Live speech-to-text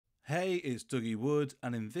Hey, it's Dougie Wood,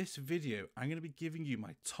 and in this video I'm going to be giving you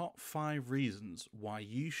my top 5 reasons why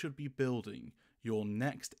you should be building your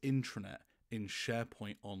next intranet in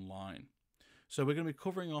SharePoint Online. So we're going to be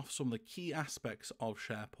covering off some of the key aspects of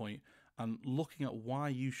SharePoint and looking at why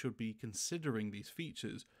you should be considering these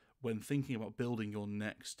features when thinking about building your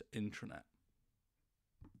next intranet.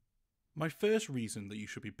 My first reason that you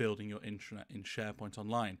should be building your intranet in SharePoint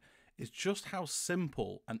Online is just how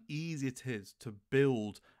simple and easy it is to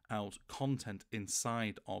build out content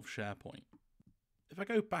inside of SharePoint. If I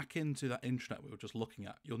go back into that intranet we were just looking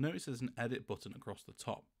at, you'll notice there's an edit button across the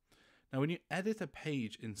top. Now when you edit a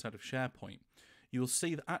page inside of SharePoint, you'll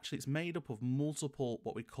see that actually it's made up of multiple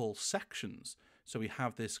what we call sections. So we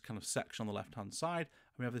have this kind of section on the left hand side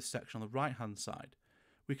and we have this section on the right hand side.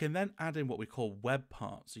 We can then add in what we call web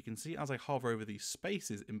parts. You can see as I hover over these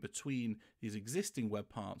spaces in between these existing web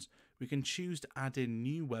parts, we can choose to add in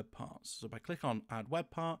new web parts. So if I click on add web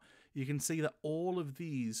part, you can see that all of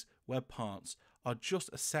these web parts are just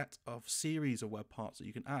a set of series of web parts that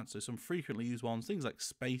you can add. So some frequently used ones, things like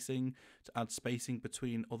spacing, to add spacing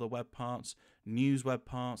between other web parts, news web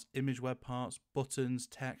parts, image web parts, buttons,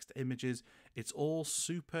 text, images. It's all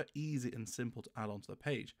super easy and simple to add onto the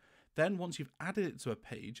page. Then once you've added it to a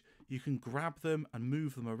page, you can grab them and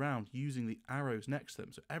move them around using the arrows next to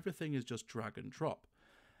them. So everything is just drag and drop.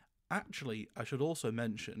 Actually, I should also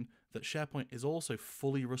mention that SharePoint is also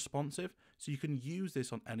fully responsive, so you can use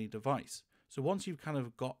this on any device. So once you've kind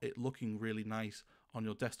of got it looking really nice on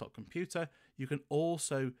your desktop computer, you can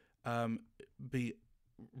also be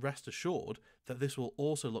rest assured that this will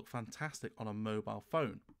also look fantastic on a mobile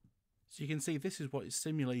phone. So you can see this is what it's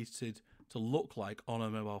simulated to look like on a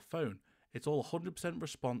mobile phone. It's all 100%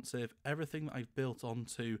 responsive. Everything that I've built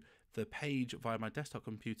onto the page via my desktop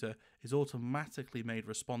computer is automatically made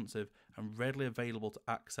responsive and readily available to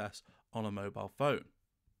access on a mobile phone.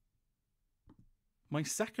 My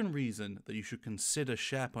second reason that you should consider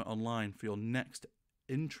SharePoint Online for your next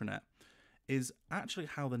intranet is actually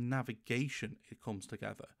how the navigation comes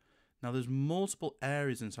together. Now there's multiple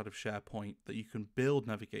areas inside of SharePoint that you can build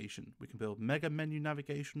navigation. We can build mega menu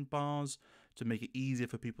navigation bars to make it easier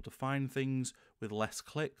for people to find things with less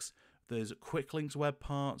clicks. There's quick links web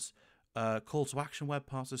parts, call to action web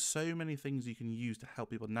parts. There's so many things you can use to help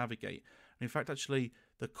people navigate. And in fact, actually,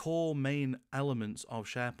 the core main elements of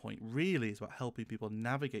SharePoint really is about helping people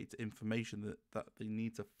navigate to information that they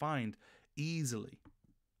need to find easily.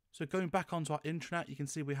 So going back onto our intranet, you can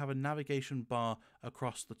see we have a navigation bar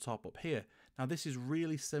across the top up here. Now this is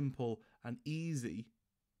really simple and easy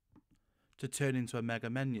to turn into a mega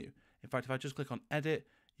menu. In fact, if I just click on edit,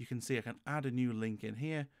 you can see I can add a new link in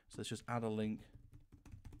here. So let's just add a link,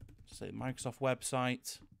 say Microsoft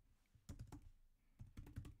website,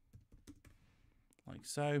 like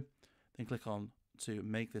so. Then click on to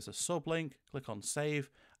make this a sublink, click on save,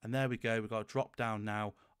 and there we go. We've got a drop down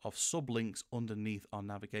now of sublinks underneath our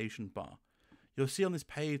navigation bar. You'll see on this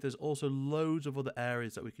page there's also loads of other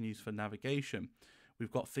areas that we can use for navigation.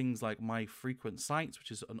 We've got things like my frequent sites, which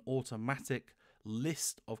is an automatic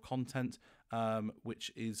list of content,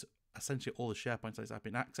 which is essentially all the SharePoint sites I've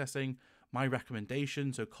been accessing. My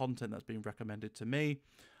recommendations, so content that's been recommended to me.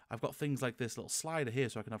 I've got things like this little slider here,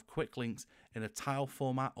 so I can have quick links in a tile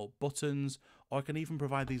format or buttons, or I can even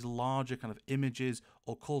provide these larger kind of images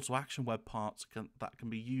or call to action web parts that can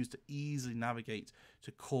be used to easily navigate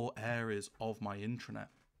to core areas of my intranet.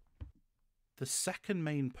 The second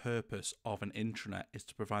main purpose of an intranet is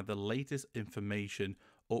to provide the latest information,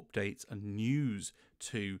 updates, and news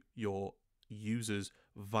to your users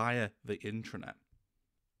via the intranet.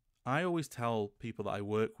 I always tell people that I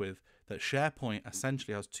work with that SharePoint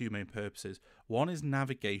essentially has two main purposes. One is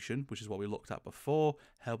navigation, which is what we looked at before,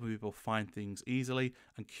 helping people find things easily,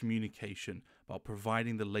 and communication, about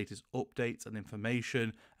providing the latest updates and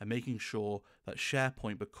information and making sure that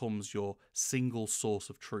SharePoint becomes your single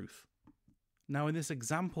source of truth. Now in this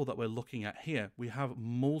example that we're looking at here, we have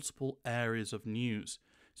multiple areas of news.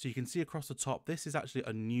 So you can see across the top, this is actually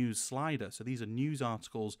a news slider. So these are news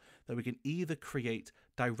articles that we can either create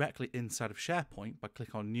directly inside of SharePoint by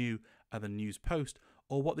click on new and then news post,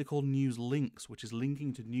 or what they call news links, which is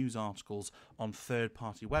linking to news articles on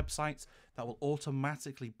third-party websites that will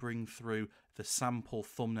automatically bring through the sample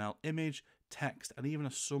thumbnail image, text, and even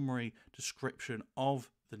a summary description of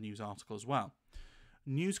the news article as well.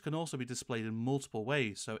 News can also be displayed in multiple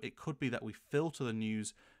ways. So it could be that we filter the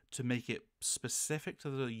news to make it specific to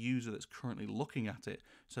the user that's currently looking at it,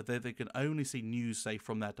 so that they can only see news, say,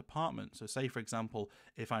 from their department. So say, for example,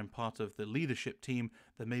 if I'm part of the leadership team,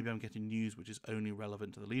 then maybe I'm getting news which is only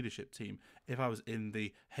relevant to the leadership team. If I was in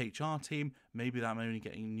the HR team, maybe I'm only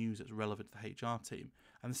getting news that's relevant to the HR team.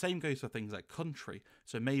 And the same goes for things like country.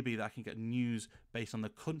 So maybe that I can get news based on the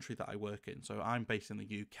country that I work in. So I'm based in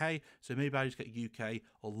the UK, so maybe I just get UK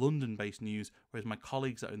or London-based news, whereas my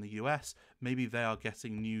colleagues that are in the US, maybe they are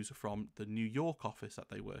getting news from the New York office that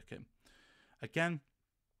they work in. Again,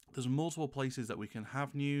 there's multiple places that we can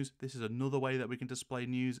have news. This is another way that we can display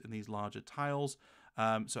news in these larger tiles.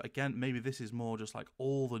 So again, maybe this is more just like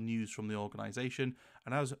all the news from the organization.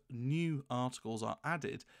 And as new articles are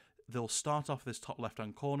added, they'll start off this top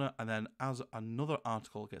left-hand corner, and then as another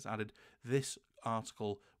article gets added, this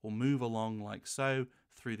article will move along like so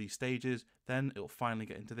through these stages. Then it'll finally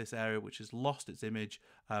get into this area, which has lost its image,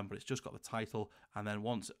 but it's just got the title. And then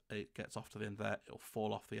once it gets off to the end there, it'll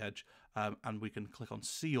fall off the edge, and we can click on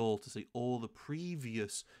See All to see all the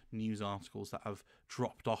previous news articles that have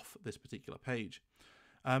dropped off this particular page.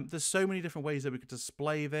 There's so many different ways that we could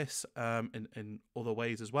display this in other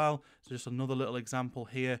ways as well. So just another little example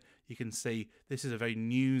here. You can see this is a very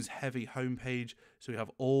news heavy homepage. So we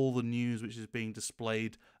have all the news which is being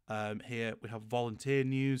displayed here. We have volunteer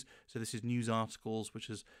news. So this is news articles which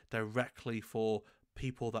is directly for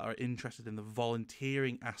people that are interested in the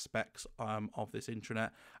volunteering aspects of this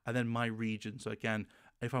intranet. And then my region. So again,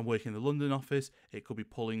 if I'm working in the London office, it could be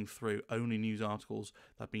pulling through only news articles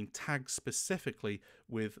that have been tagged specifically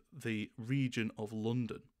with the region of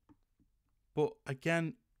London. But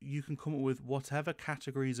again, you can come up with whatever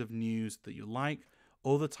categories of news that you like.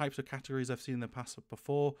 Other types of categories I've seen in the past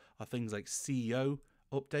before are things like CEO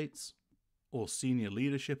updates or senior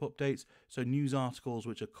leadership updates. So news articles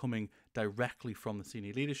which are coming directly from the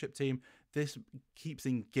senior leadership team. This keeps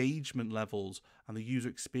engagement levels and the user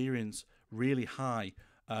experience really high,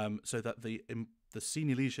 so that the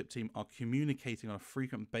senior leadership team are communicating on a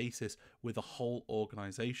frequent basis with the whole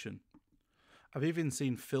organization. I've even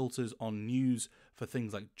seen filters on news for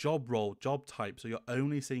things like job role, job type, so you're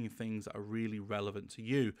only seeing things that are really relevant to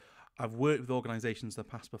you. I've worked with organizations in the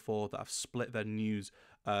past before that have split their news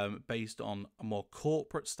based on a more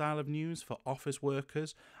corporate style of news for office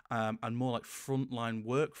workers, and more like frontline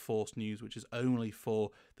workforce news, which is only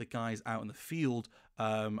for the guys out in the field,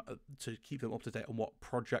 to keep them up to date on what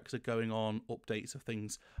projects are going on, updates of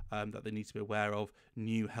things that they need to be aware of,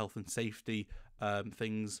 new health and safety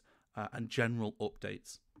things, and general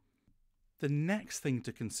updates. The next thing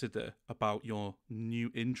to consider about your new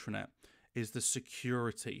intranet is the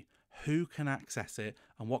security. Who can access it,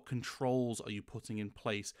 and what controls are you putting in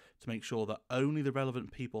place to make sure that only the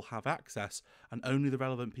relevant people have access and only the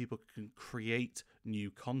relevant people can create new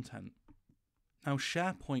content? Now,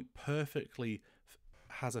 SharePoint perfectly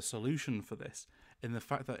has a solution for this in the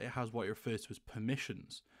fact that it has what it refers to as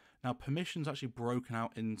permissions. Now, permissions are actually broken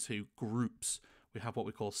out into groups. We have what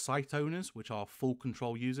we call site owners, which are full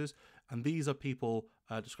control users, and these are people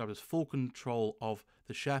described as full control of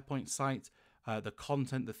the SharePoint site, the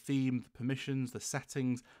content, the theme, the permissions, the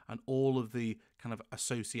settings, and all of the kind of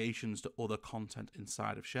associations to other content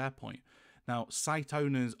inside of SharePoint. Now, site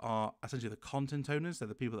owners are essentially the content owners. They're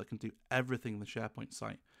the people that can do everything in the SharePoint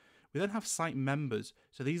site. We then have site members.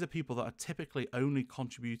 So these are people that are typically only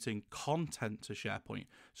contributing content to SharePoint.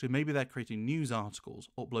 So maybe they're creating news articles,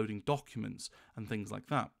 uploading documents, and things like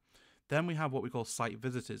that. Then we have what we call site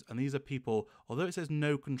visitors, and these are people, although it says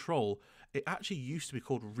no control, it actually used to be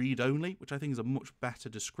called read-only, which I think is a much better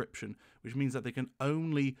description, which means that they can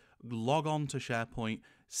only log on to SharePoint,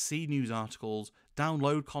 see news articles,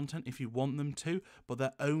 download content if you want them to, but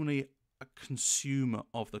they're only a consumer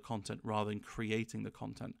of the content rather than creating the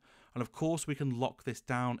content. And of course, we can lock this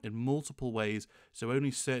down in multiple ways, so only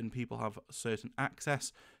certain people have certain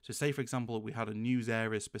access. So say, for example, we had a news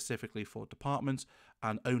area specifically for departments,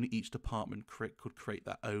 and only each department could create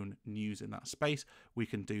their own news in that space. We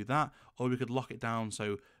can do that, or we could lock it down.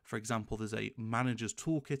 So, for example, there's a manager's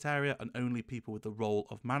toolkit area, and only people with the role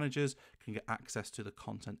of managers can get access to the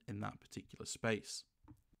content in that particular space.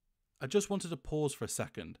 I just wanted to pause for a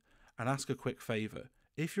second and ask a quick favor.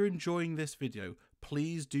 If you're enjoying this video,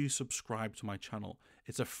 please do subscribe to my channel.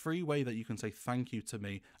 It's a free way that you can say thank you to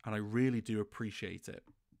me, and I really do appreciate it.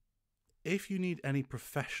 If you need any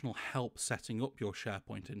professional help setting up your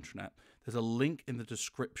SharePoint intranet, there's a link in the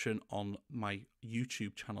description on my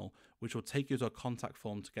YouTube channel, which will take you to a contact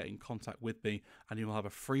form to get in contact with me, and you will have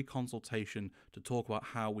a free consultation to talk about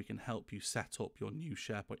how we can help you set up your new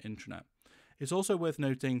SharePoint intranet. It's also worth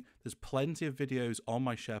noting there's plenty of videos on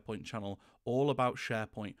my SharePoint channel all about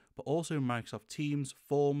SharePoint, but also Microsoft Teams,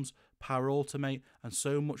 Forms, Power Automate, and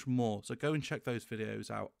so much more. So go and check those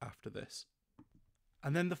videos out after this.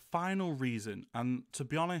 And then the final reason, and to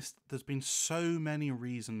be honest, there's been so many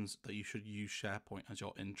reasons that you should use SharePoint as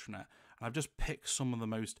your intranet. And I've just picked some of the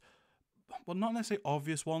most well, not necessarily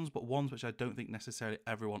obvious ones, but ones which I don't think necessarily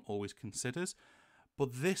everyone always considers. But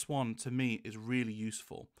this one, to me, is really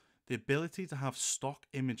useful. The ability to have stock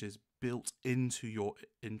images built into your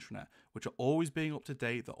intranet, which are always being up to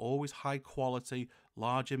date, they're always high quality,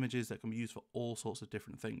 large images that can be used for all sorts of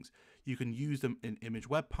different things. You can use them in image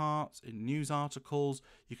web parts, in news articles,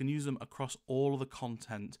 you can use them across all of the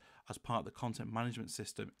content as part of the content management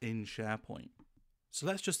system in SharePoint. So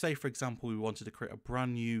let's just say, for example, we wanted to create a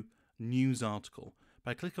brand new news article.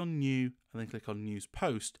 By click on new and then click on news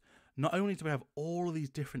post, not only do we have all of these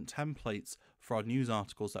different templates for our news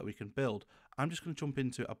articles that we can build, I'm just going to jump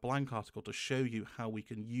into a blank article to show you how we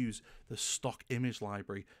can use the stock image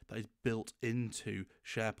library that is built into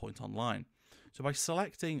SharePoint Online. So by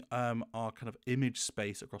selecting our kind of image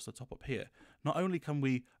space across the top up here, not only can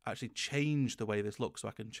we actually change the way this looks, so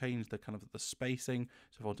I can change the kind of the spacing.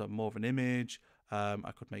 So if I want to have more of an image,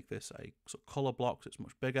 I could make this a sort of color block so it's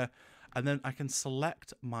much bigger. And then I can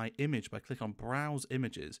select my image by clicking on Browse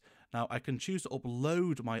Images. Now I can choose to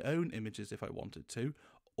upload my own images if I wanted to,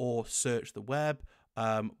 or search the web,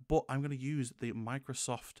 but I'm going to use the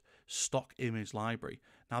Microsoft stock image library.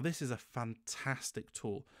 Now this is a fantastic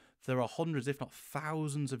tool. There are hundreds, if not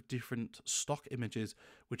thousands, of different stock images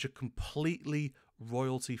which are completely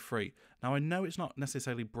royalty free. Now I know it's not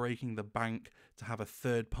necessarily breaking the bank to have a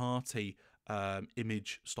third-party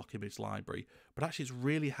stock image library, but actually it's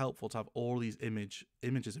really helpful to have all these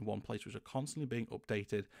images in one place, which are constantly being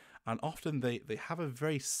updated, and often they have a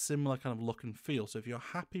very similar kind of look and feel. So if you're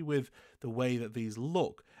happy with the way that these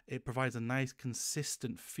look, it provides a nice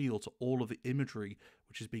consistent feel to all of the imagery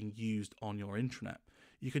which is being used on your intranet.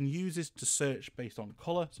 You can use this to search based on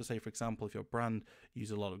color. So say, for example, if your brand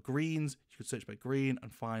uses a lot of greens, you could search by green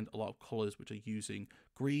and find a lot of colors which are using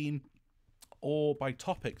green. Or by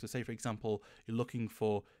topic. So say, for example, you're looking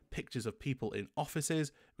for pictures of people in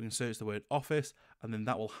offices, we can search the word office, and then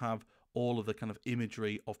that will have all of the kind of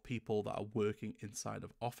imagery of people that are working inside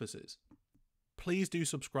of offices. Please do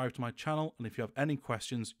subscribe to my channel, and if you have any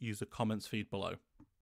questions, use the comments feed below.